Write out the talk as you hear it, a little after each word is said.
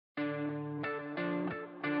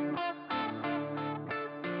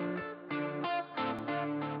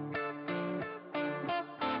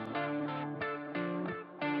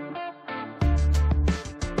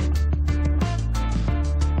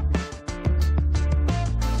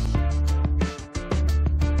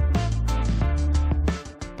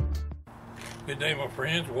day, my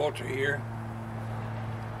friends. Walter here.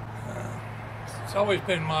 It's always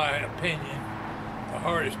been my opinion the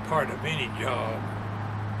hardest part of any job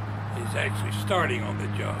is actually starting on the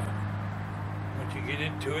job. Once you get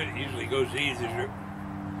into it, it usually goes easier.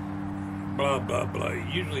 Blah, blah, blah. It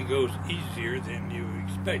usually goes easier than you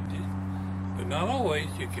expected. But not always.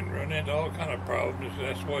 You can run into all kind of problems.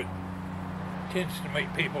 That's what tends to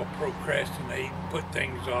make people procrastinate, put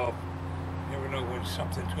things off. You never know when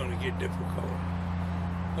something's going to get difficult.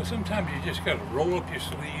 But sometimes you just got to roll up your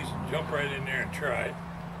sleeves and jump right in there and try it.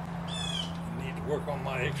 I need to work on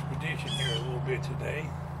my expedition here a little bit today.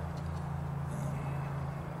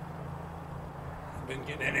 I've been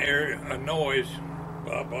getting a noise,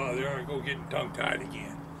 blah, blah, there I go getting tongue-tied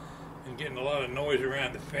again. Been getting a lot of noise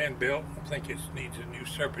around the fan belt. I think it needs a new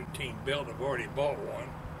Serpentine belt. I've already bought one.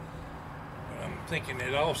 But I'm thinking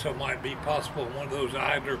it also might be possible one of those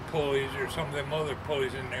idler pulleys or some of them other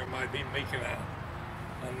pulleys in there might be making a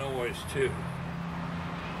noise too.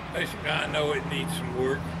 Basically, I know it needs some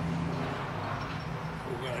work.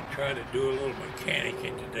 We're going to try to do a little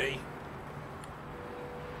mechanicing today.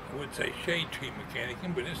 I would say shade tree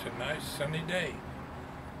mechanicing, but it's a nice sunny day.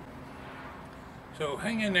 So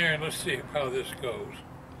hang in there and let's see how this goes.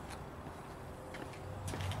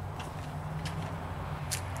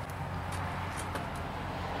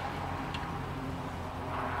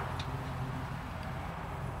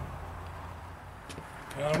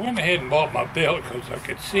 I went ahead and bought my belt because I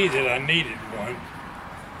could see that I needed one.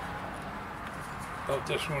 Bought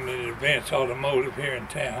this one at Advanced Automotive here in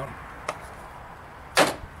town.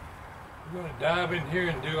 We're going to dive in here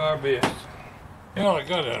and do our best. You know, I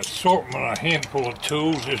got an assortment, a handful of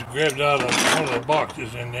tools just grabbed out of one of the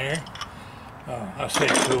boxes in there. I say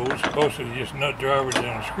tools, closer to just nut drivers and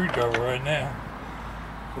a screwdriver right now.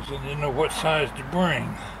 Because I didn't know what size to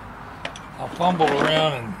bring. I fumbled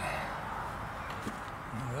around and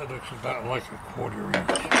that looks about like a 1/4 inch.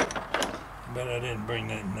 But I didn't bring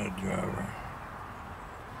that nut driver.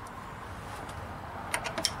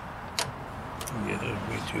 Yeah, that's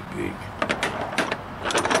way too big.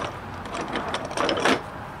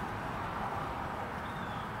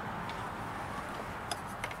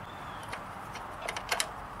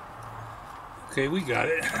 Okay, we got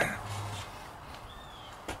it.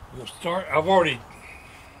 We'll start. I've already.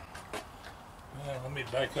 Let me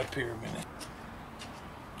back up here a minute.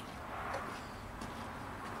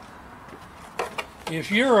 If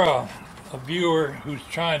you're a viewer who's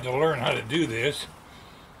trying to learn how to do this,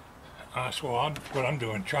 that's what I'm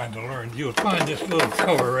doing, trying to learn. You'll find this little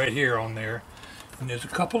cover right here on there, and there's a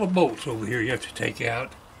couple of bolts over here you have to take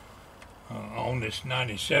out on this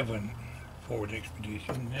 97 Ford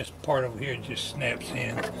Expedition. This part over here just snaps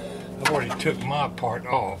in. I've already took my part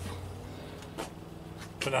off,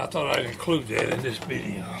 but I thought I'd include that in this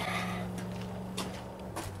video.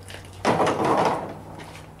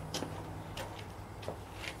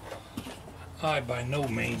 I by no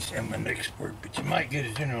means am an expert, but you might get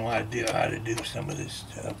a general idea how to do some of this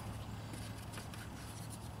stuff.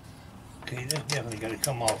 Okay, that's definitely got to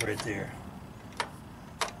come off right there.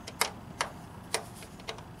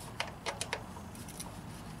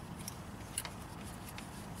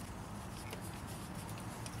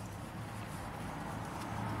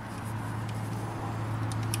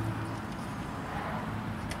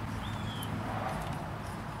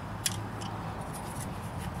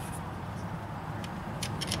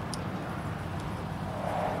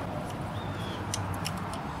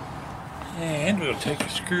 And we'll take a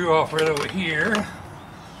screw off right over here.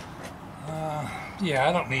 Yeah,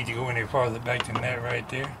 I don't need to go any farther back than that right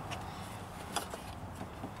there.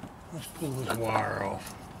 Let's pull this wire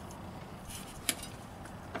off.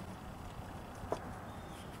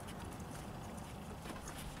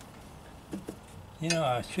 You know,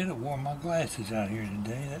 I should have worn my glasses out here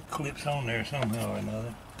today. That clips on there somehow or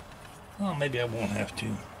another. Well, maybe I won't have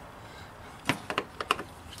to.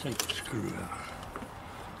 Let's take the screw out.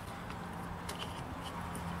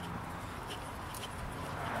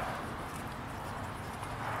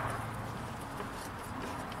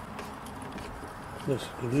 Let's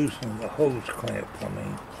loosen the hose clamp, I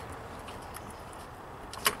mean.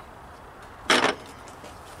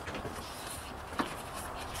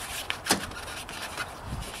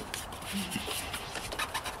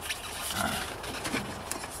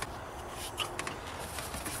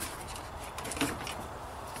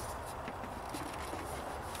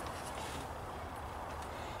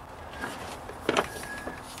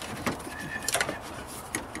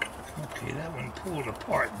 Okay, that one pulled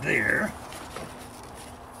apart there.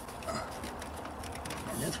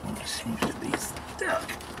 This one seems to be stuck.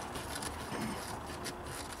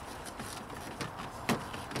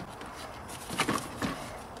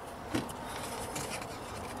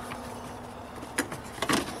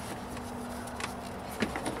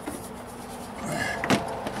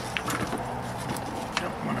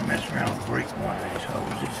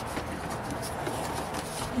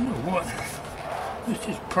 what, let's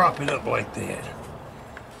just prop it up like that.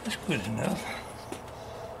 That's good enough.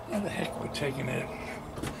 How the heck we're taking it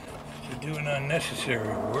to doing unnecessary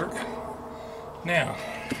work. Now,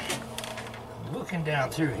 looking down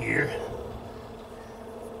through here,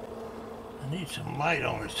 I need some light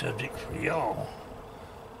on the subject for y'all.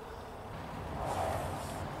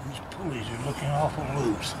 These pulleys are looking awful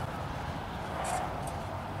loose.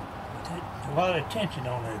 A lot of tension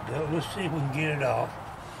on that belt. Let's see if we can get it off.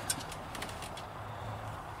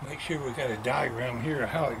 Make sure we got a diagram here of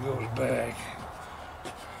how it goes back.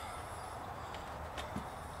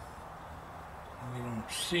 We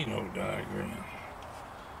don't see no diagram.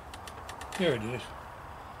 There it is.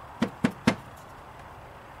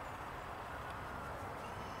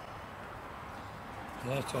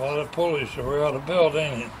 That's a lot of pulleys around the belt,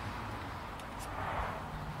 ain't it?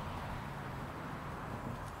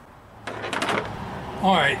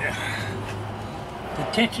 Alright, the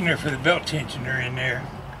tensioner for the belt tensioner in there,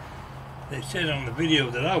 they said on the video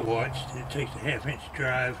that I watched, it takes a 1/2-inch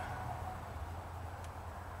drive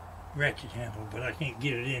ratchet handle, but I can't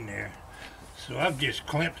get it in there. So I've just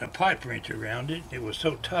clamped a pipe wrench around it. It was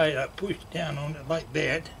so tight I pushed down on it like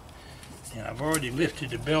that. And I've already lifted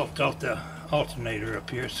the belt off the alternator up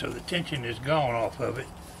here, so the tension is gone off of it.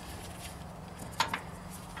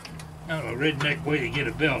 Kind of a redneck way to get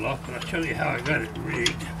a belt off, but I'll show you how I got it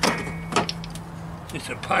rigged. It's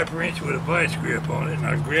a pipe wrench with a vice grip on it, and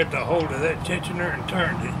I grabbed a hold of that tensioner and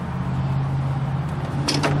turned it.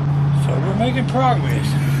 So we're making progress.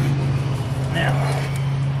 Now,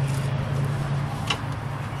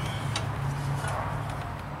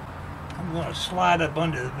 I'm going to slide up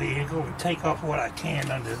under the vehicle and take off what I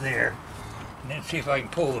can under there, and then see if I can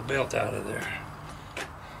pull the belt out of there.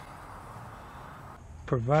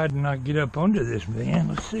 Providing I get up under this van,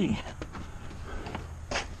 let's see.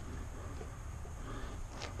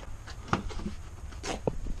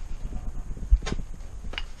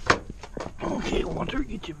 Okay, Walter,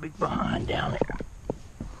 get your big behind down there.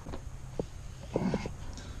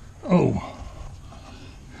 Oh.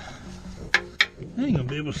 I ain't gonna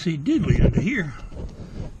be able to see diddly under here.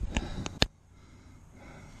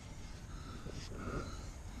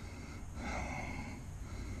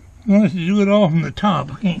 I want to do it all from the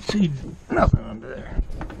top. I can't see nothing under there.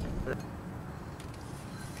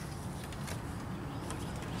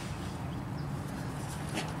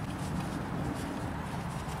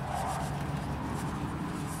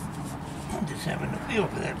 I'm just having a feel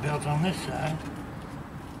for that belt on this side.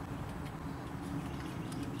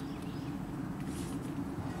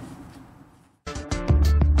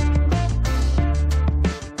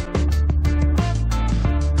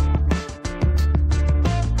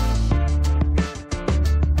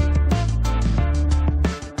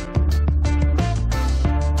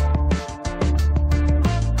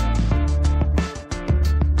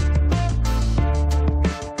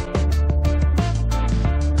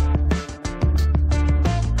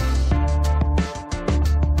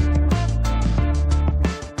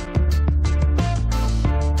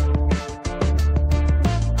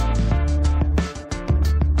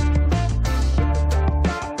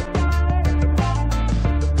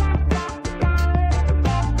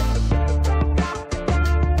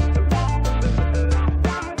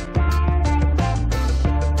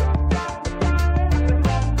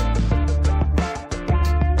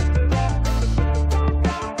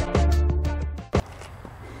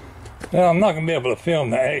 Well, I'm not going to be able to film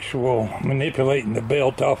the actual manipulating the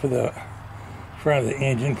belt off of the front of the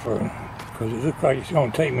engine because it looks like it's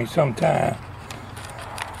going to take me some time.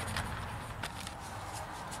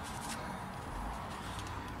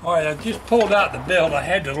 Alright, I just pulled out the belt. I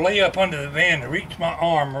had to lay up under the van to reach my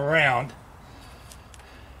arm around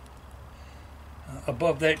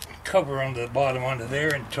above that cover on the bottom under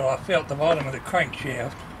there until I felt the bottom of the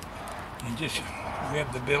crankshaft and just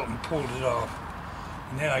grabbed the belt and pulled it off.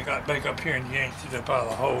 And then I got back up here and yanked it up out of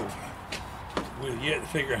the hole. We've yet to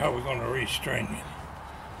figure out how we're going to restring it.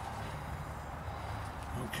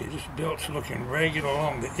 Okay, this belt's looking ragged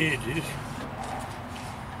along the edges.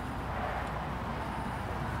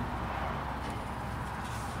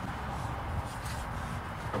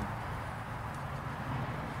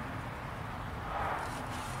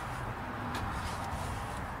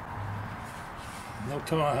 No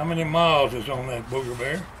telling how many miles is on that booger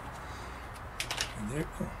bear. There.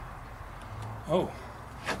 Oh,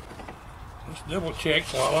 let's double check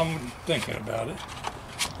while I'm thinking about it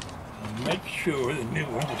and make sure the new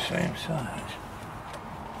one's the same size.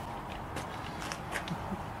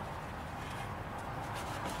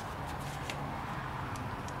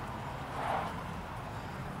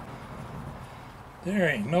 There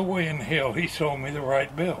ain't no way in hell he sold me the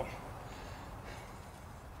right belt.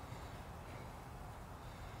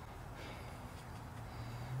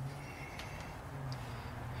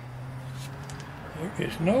 There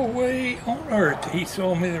is no way on earth that he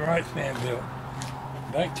sold me the right fan belt.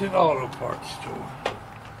 Back to the auto parts store.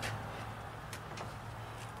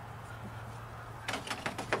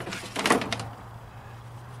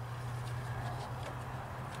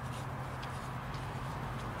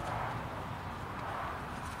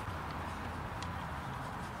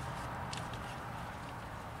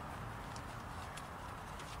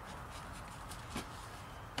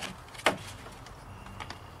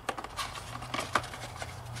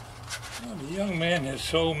 Well, the young man has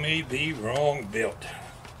sold me the wrong belt.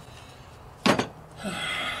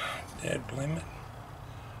 Dad blame it.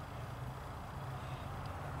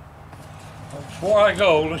 Well, before I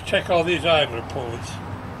go, let's check all these idler pulleys.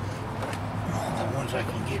 The ones I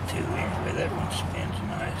can get to anyway. That one spins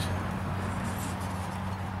nice.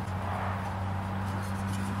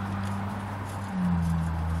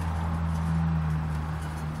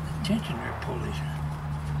 The tensioner pulleys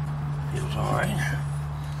feels alright.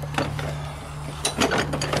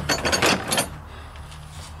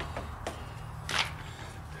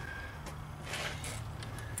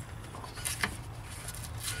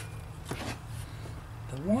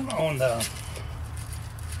 The one on the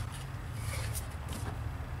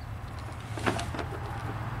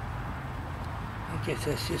I guess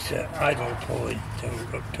that's just an idle pulley to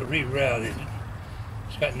reroute it.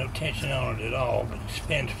 It's got no tension on it at all, but it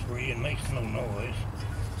spins free and makes no noise.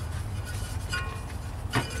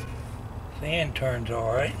 Fan turns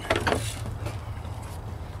alright. At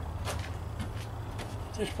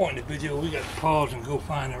this point in the video, we got to pause and go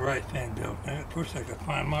find the right fan belt. Now, first I got to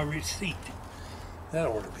find my receipt. That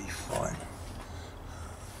ought to be fun.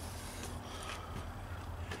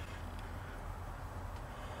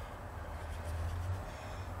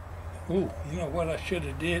 Ooh, you know what I should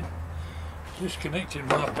have did? Disconnected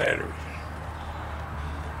my battery.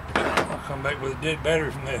 I'll come back with a dead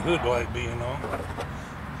battery from that hood light being on.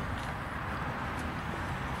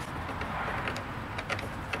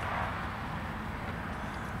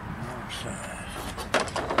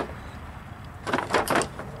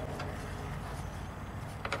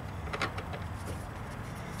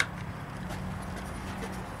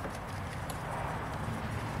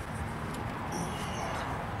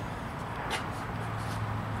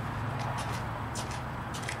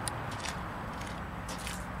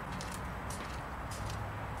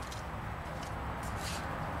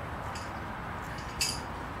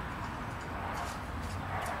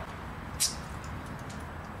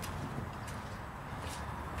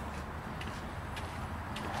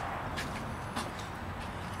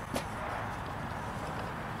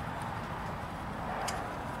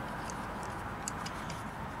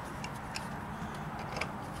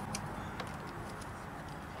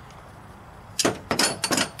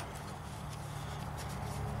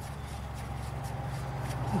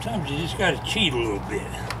 Sometimes you just got to cheat a little bit.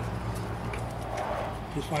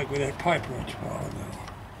 Just like with that pipe wrench a while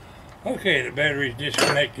ago. Okay, the battery's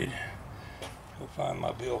disconnected. Go find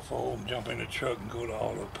my billfold, jump in the truck and go to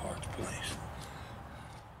auto parts place.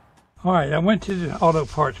 Alright, I went to the auto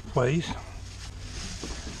parts place.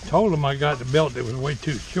 Told them I got the belt that was way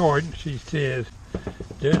too short. She says,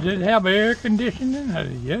 "Does it have air conditioning?" I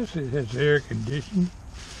said, "Yes, it has air conditioning."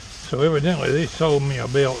 So evidently they sold me a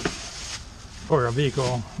belt for a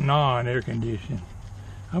vehicle non-air conditioned.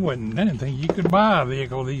 I didn't think you could buy a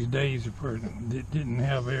vehicle these days that didn't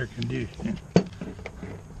have air conditioning.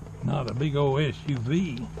 Not a big old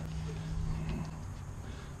SUV.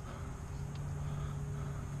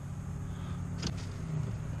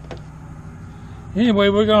 Anyway,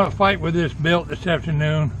 we're going to fight with this belt this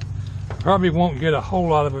afternoon. Probably won't get a whole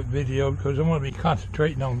lot of it videoed because I'm going to be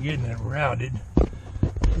concentrating on getting it routed.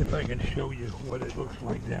 See if I can show you what it looks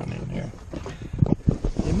like down in there.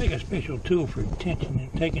 They make a special tool for taking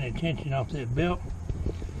the tension off that belt.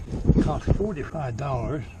 It costs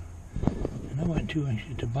 $45. And I wasn't too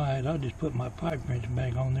anxious to buy it. I'll just put my pipe wrench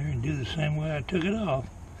back on there and do the same way I took it off.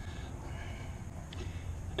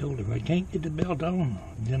 I told her if I can't get the belt on,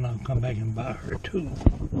 then I'll come back and buy her a tool.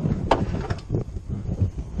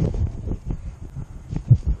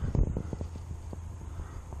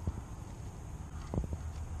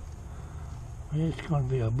 It's going to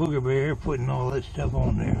be a booger bear putting all that stuff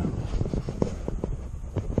on there.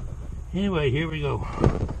 Anyway, here we go.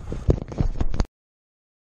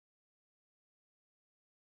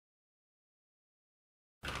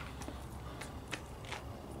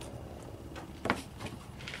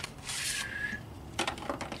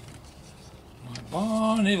 My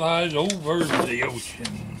Bonnie lies over the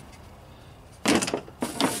ocean.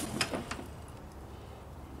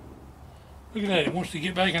 Look at that, it wants to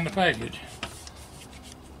get back in the package.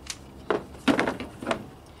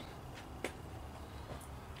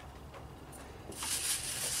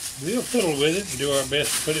 We'll fiddle with it and do our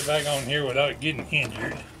best to put it back on here without getting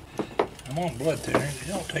injured. I'm on blood thinners. It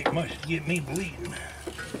don't take much to get me bleeding.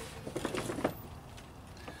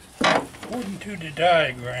 According to the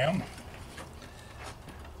diagram,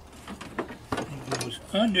 it goes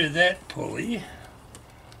under that pulley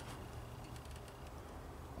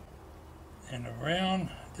and around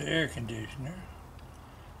the air conditioner,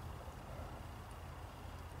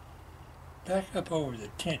 back up over the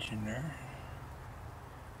tensioner.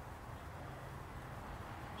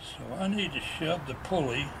 So I need to shove the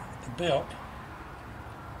pulley, the belt,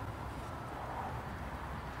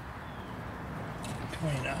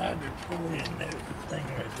 between either pulley and that thing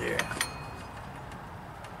right there.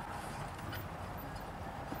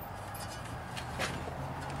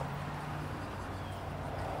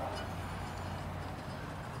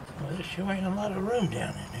 Well, there sure ain't a lot of room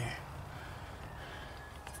down in there.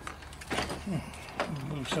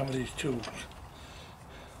 Move some of these tools.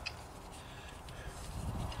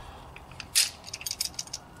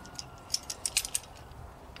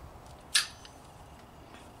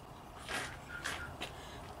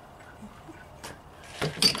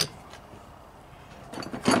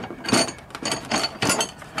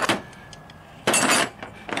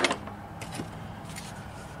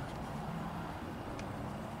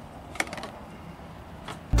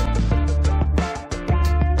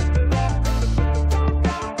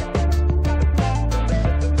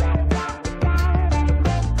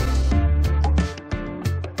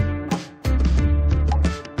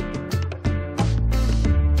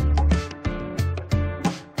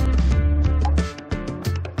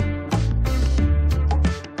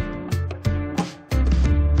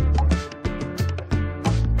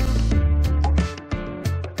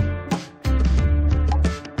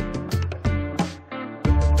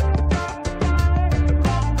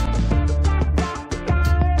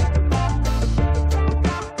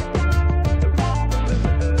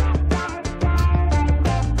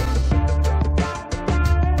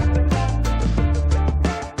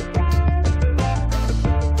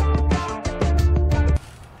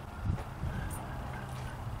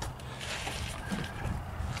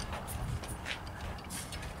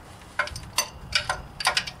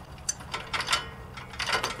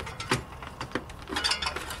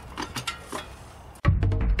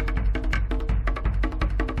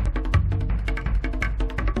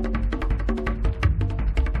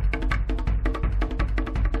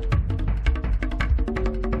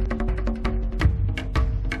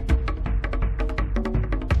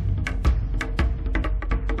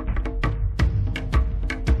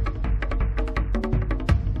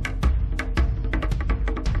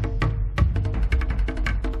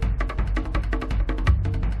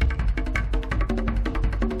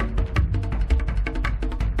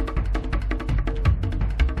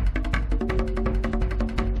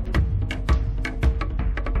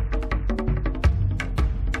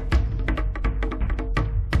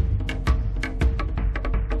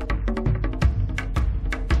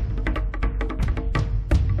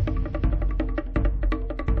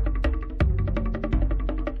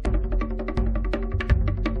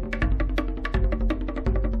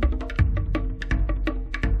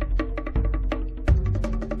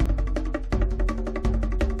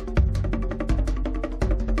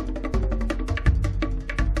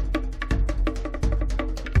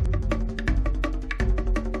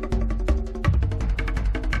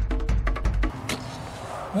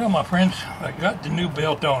 Well, my friends, I got the new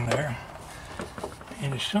belt on there,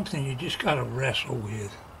 and it's something you just got to wrestle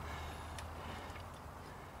with.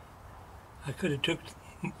 I could have took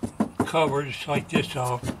covers like this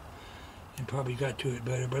off and probably got to it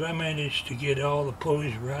better, but I managed to get all the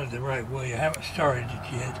pulleys routed the right way. I haven't started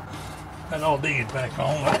it yet. Got all these back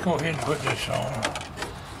on. Let's go ahead and put this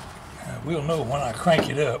on. We'll know when I crank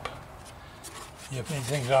it up if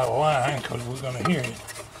anything's out of line, because we're going to hear it.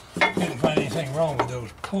 Didn't find anything wrong with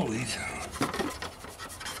those pulleys.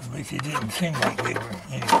 At least it didn't seem like there were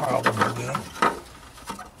any problems with them.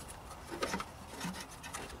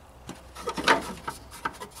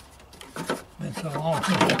 Been so long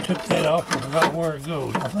since I took that off, I forgot where it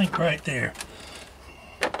goes. I think right there.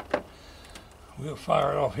 We'll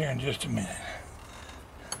fire it off here in just a minute.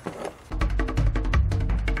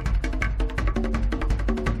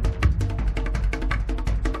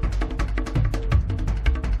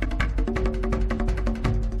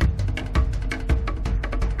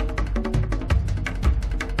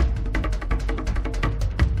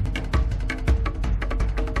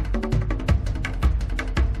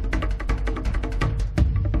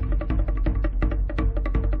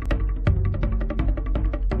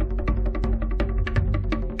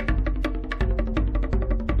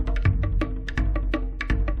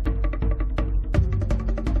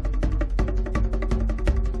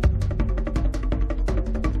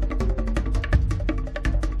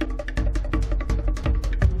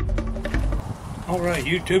 my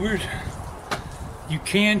YouTubers, you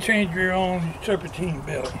can change your own serpentine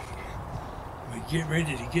belt, but get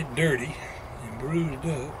ready to get dirty and bruised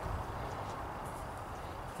up.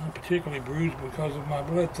 I'm particularly bruised because of my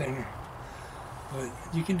blood thinner, but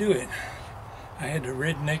you can do it. I had to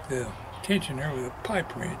redneck the tensioner with a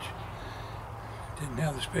pipe wrench. Didn't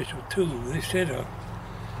have the special tool. They said a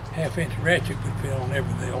 1/2-inch ratchet would fit on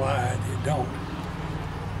everything. They lied. It don't.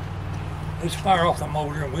 Let's fire off the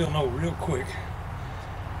motor and we'll know real quick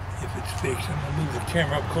if it's fixed. I'm going to move the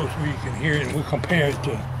camera up close where you can hear it, and we'll compare it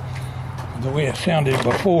to the way it sounded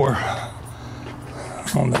before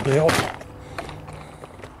on the belt.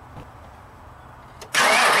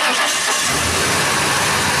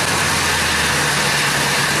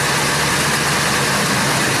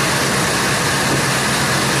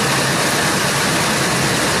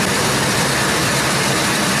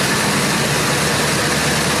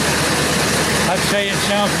 I'd say it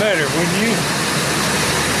sounds better, wouldn't you?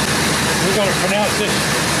 We're going to pronounce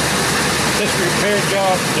this repair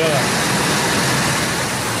job done.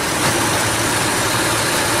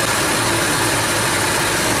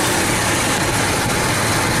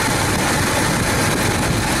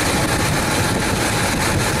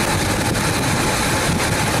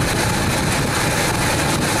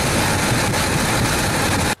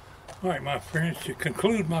 Alright, my friends, to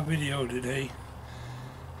conclude my video today,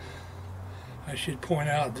 I should point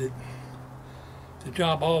out that the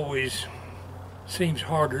job always seems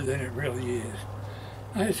harder than it really is.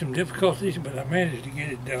 I had some difficulties, but I managed to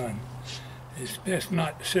get it done. It's best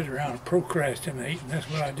not to sit around and procrastinate, and that's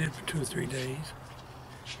what I did for 2 or 3 days.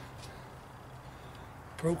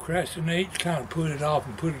 Procrastinate, kind of put it off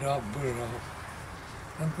and put it off and put it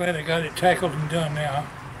off. I'm glad I got it tackled and done now.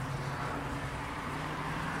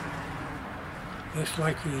 Less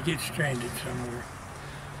likely to get stranded somewhere.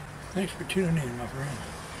 Thanks for tuning in, my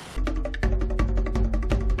friend.